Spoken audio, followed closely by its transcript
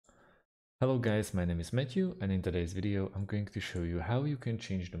Hello guys, my name is Matthew, and in today's video I'm going to show you how you can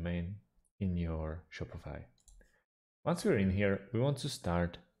change domain in your Shopify. Once we're in here, we want to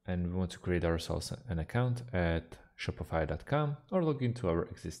start and we want to create ourselves an account at shopify.com or log into our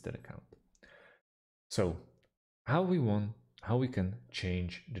existing account. So how we can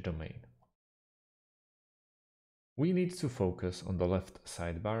change the domain. We need to focus on the left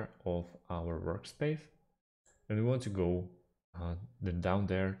sidebar of our workspace, and we want to go down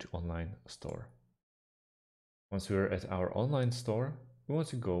there to online store. Once we're at our online store, we want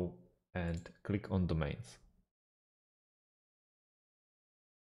to go and click on domains.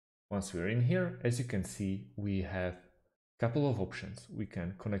 Once we're in here, as you can see, we have a couple of options. We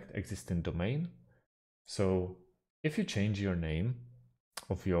can connect existing domain. So if you change your name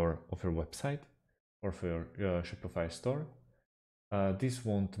of your website or for your Shopify store, this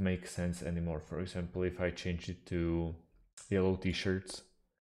won't make sense anymore. For example, if I change it to yellow t-shirts,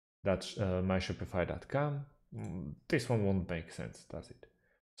 that's myshopify.com, this one won't make sense, does it?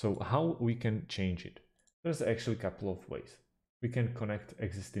 So how we can change it? There's actually a couple of ways. We can connect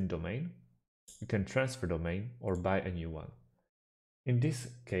existing domain, we can transfer domain, or buy a new one. In this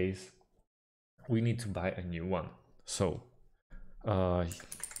case, we need to buy a new one. So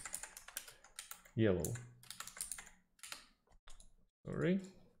yellow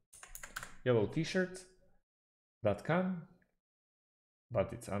t-shirts.com,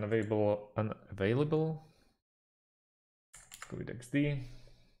 but it's unavailable. Go with XD,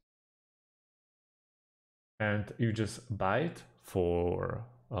 and you just buy it for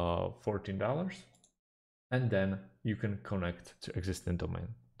 $14, and then you can connect to existing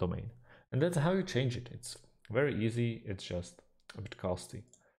domain, and that's how you change it. It's very easy. It's just a bit costly.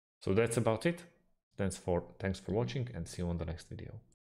 So that's about it. Thanks for watching, and see you on the next video.